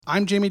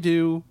I'm Jamie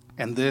Dew,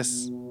 and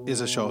this is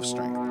a show of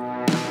strength.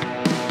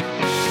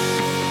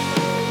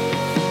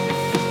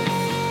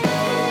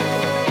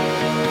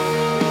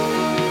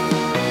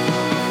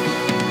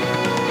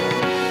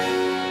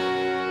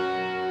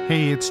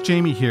 Hey, it's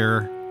Jamie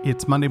here.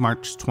 It's Monday,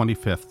 March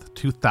 25th,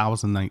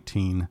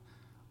 2019.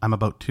 I'm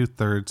about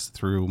 2/3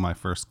 through my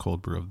first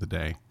cold brew of the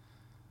day.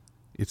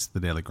 It's the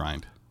daily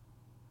grind.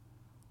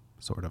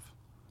 Sort of.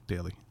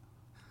 Daily.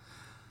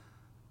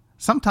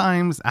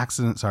 Sometimes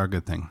accidents are a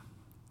good thing.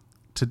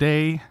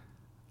 Today,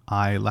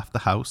 I left the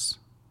house,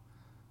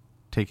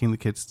 taking the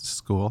kids to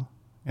school,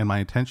 and my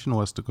intention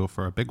was to go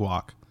for a big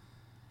walk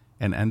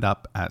and end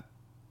up at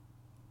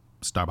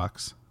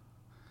Starbucks,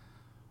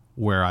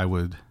 where I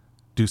would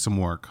do some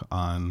work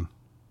on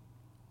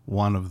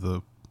one of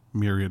the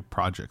myriad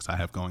projects I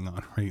have going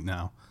on right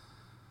now.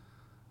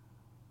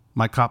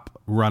 My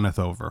cup runneth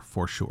over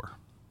for sure.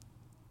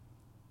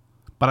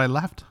 But I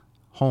left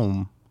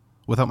home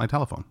without my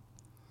telephone.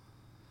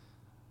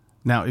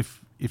 Now,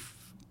 if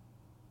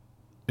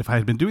I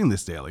had been doing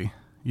this daily,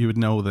 you would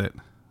know that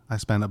I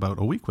spent about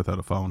a week without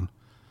a phone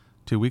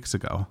 2 weeks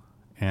ago,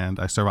 and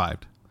I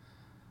survived.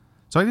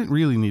 So I didn't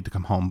really need to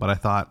come home, but I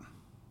thought,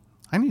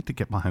 I need to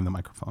get behind the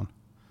microphone.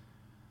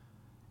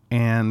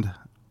 And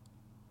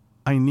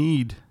I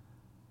need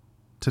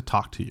to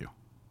talk to you.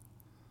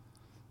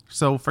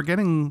 So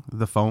forgetting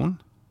the phone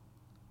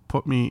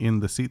put me in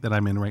the seat that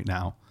I'm in right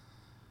now,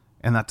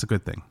 and that's a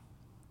good thing.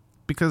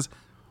 Because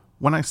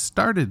when I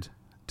started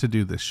to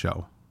do this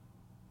show,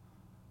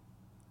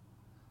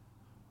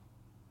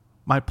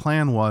 my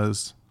plan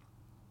was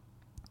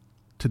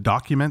to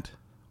document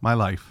my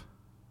life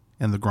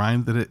and the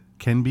grind that it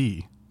can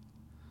be,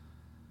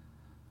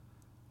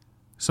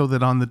 so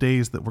that on the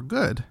days that were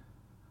good,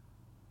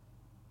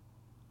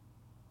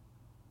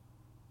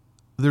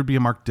 there'd be a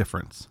marked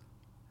difference,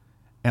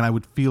 and I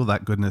would feel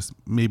that goodness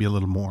maybe a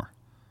little more.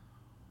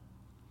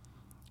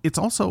 It's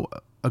also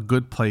a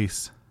good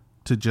place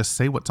to just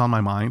say what's on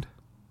my mind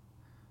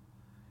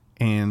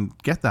and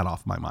get that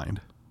off my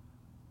mind.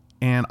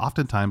 And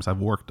oftentimes I've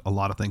worked a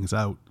lot of things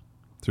out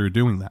through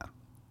doing that.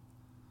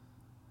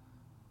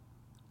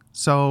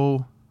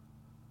 So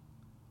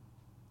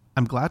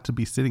I'm glad to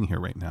be sitting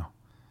here right now.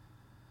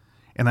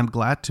 And I'm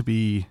glad to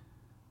be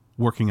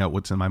working out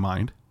what's in my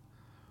mind,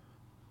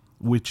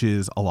 which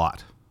is a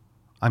lot.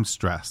 I'm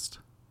stressed.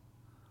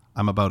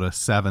 I'm about a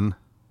 7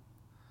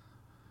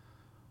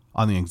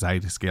 on the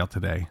anxiety scale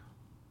today.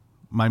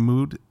 My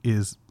mood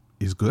is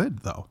good,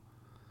 though.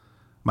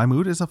 My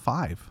mood is a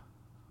 5.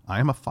 I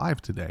am a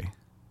 5 today.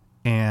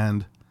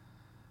 And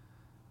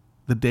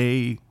the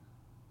day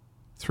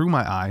through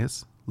my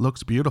eyes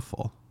looks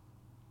beautiful.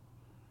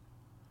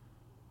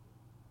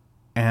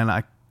 And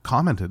I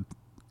commented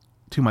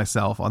to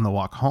myself on the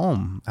walk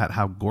home at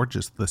how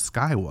gorgeous the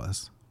sky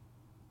was.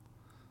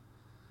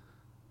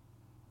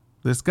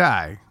 This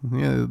guy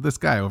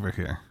over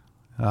here,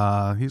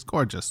 he's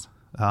gorgeous.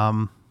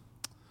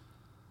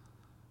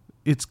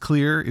 It's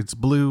clear, it's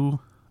blue,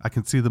 I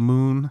can see the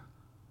moon.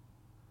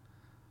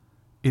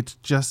 It's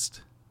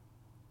just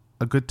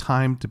a good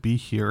time to be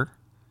here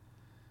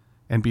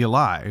and be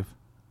alive.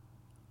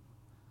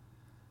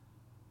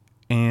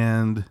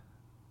 And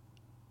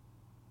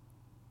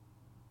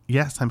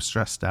yes, I'm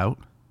stressed out,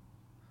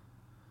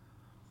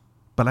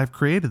 but I've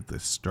created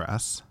this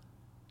stress,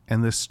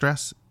 and this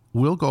stress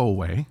will go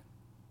away.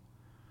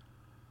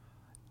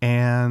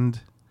 And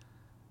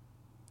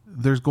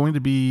there's going to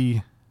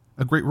be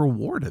a great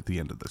reward at the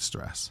end of the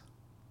stress.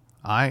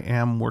 I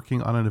am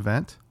working on an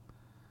event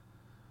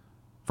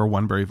for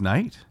One Brave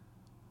Night,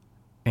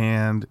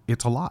 and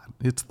it's a lot.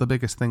 It's the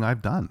biggest thing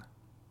I've done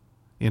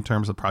in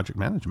terms of project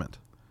management.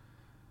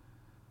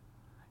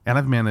 And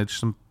I've managed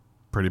some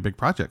pretty big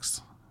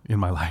projects in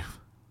my life.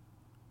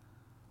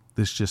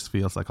 This just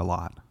feels like a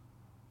lot.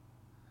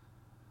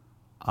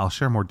 I'll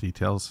share more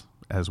details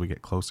as we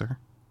get closer.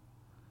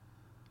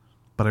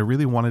 But I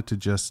really wanted to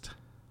just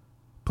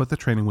put the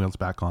training wheels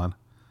back on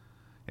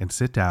and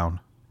sit down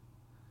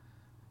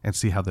and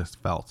see how this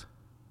felt.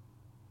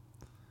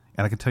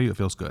 And I can tell you it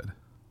feels good.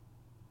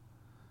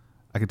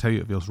 I can tell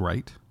you it feels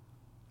right.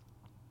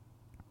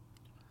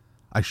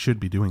 I should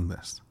be doing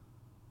this.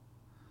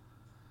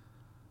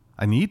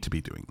 I need to be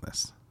doing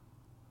this.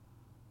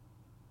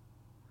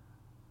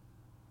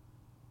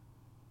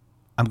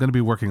 I'm going to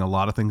be working a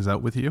lot of things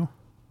out with you.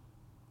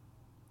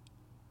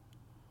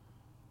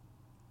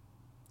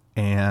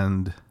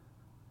 And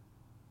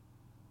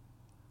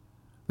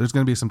there's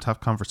going to be some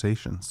tough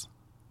conversations.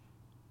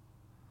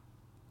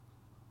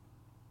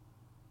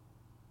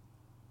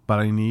 But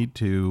I need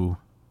to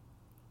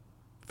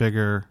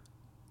figure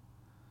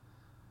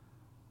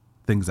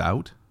things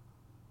out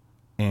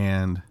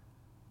and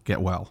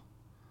get well.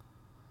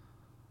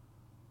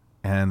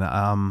 And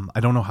I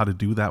don't know how to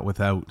do that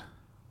without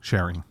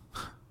sharing.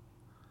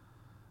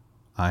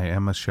 I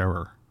am a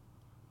sharer.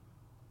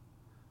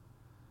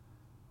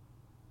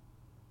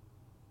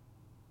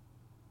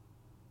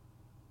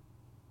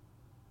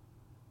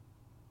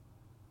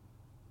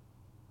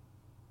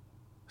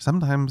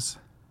 Sometimes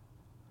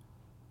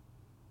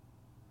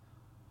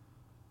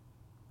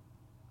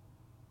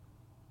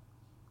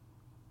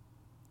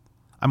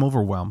I'm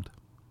overwhelmed.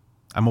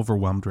 I'm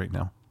overwhelmed right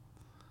now.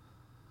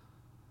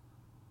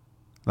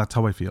 That's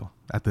how I feel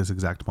at this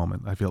exact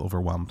moment. I feel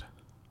overwhelmed.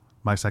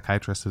 My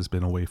psychiatrist has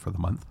been away for the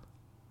month.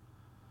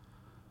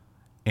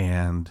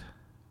 And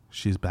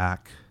she's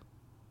back,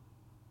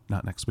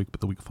 not next week,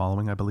 but the week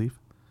following, I believe.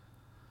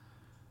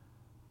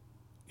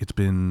 It's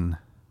been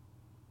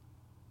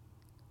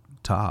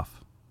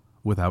tough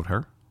without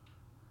her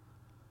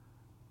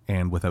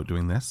and without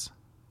doing this.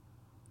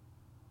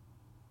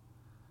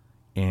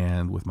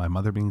 And with my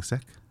mother being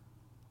sick.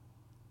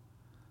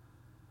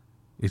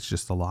 It's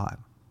just a lot.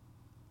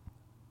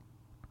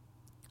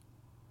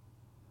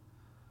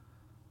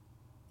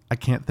 I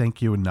can't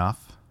thank you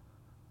enough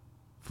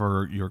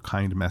for your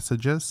kind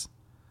messages,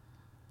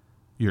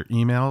 your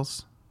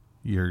emails,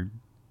 your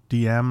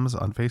DMs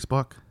on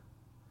Facebook,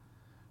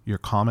 your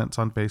comments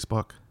on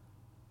Facebook.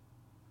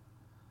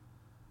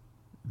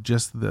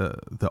 Just the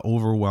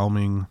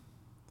overwhelming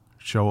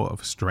show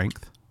of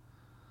strength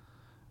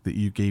that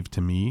you gave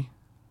to me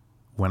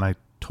when I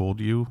told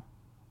you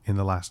in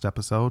the last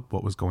episode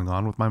what was going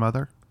on with my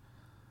mother.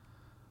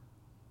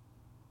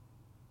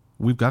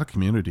 We've got a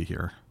community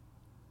here.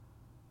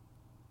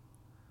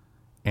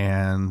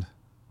 And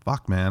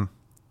fuck, man,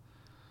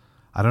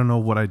 I don't know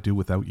what I'd do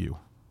without you.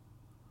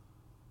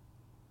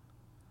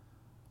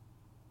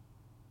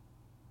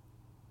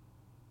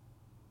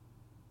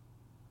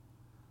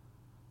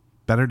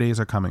 Better days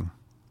are coming.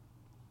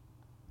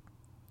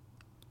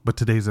 But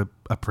today's a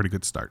pretty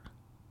good start.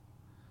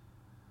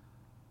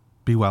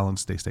 Be well and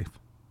stay safe.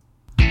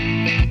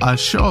 A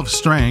Show of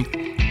Strength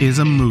is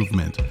a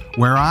movement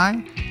where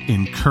I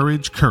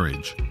encourage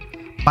courage.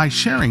 By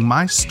sharing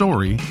my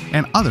story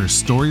and other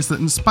stories that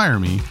inspire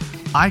me,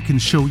 I can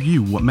show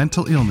you what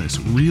mental illness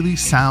really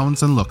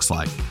sounds and looks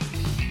like.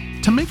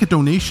 To make a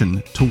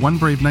donation to One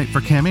Brave Night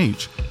for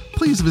CAMH,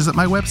 please visit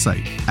my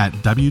website at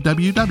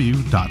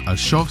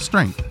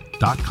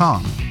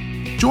www.ashowofstrength.com.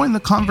 Join the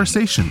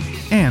conversation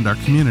and our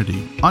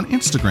community on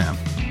Instagram,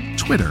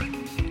 Twitter,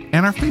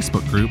 and our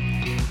Facebook group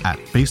at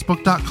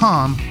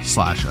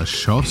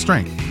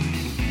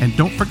facebook.com/ashowofstrength. And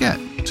don't forget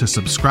to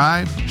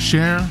subscribe,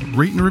 share,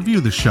 rate, and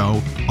review the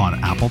show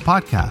on Apple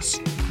Podcasts,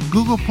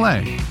 Google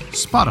Play,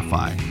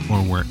 Spotify,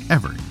 or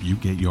wherever you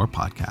get your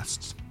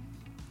podcasts.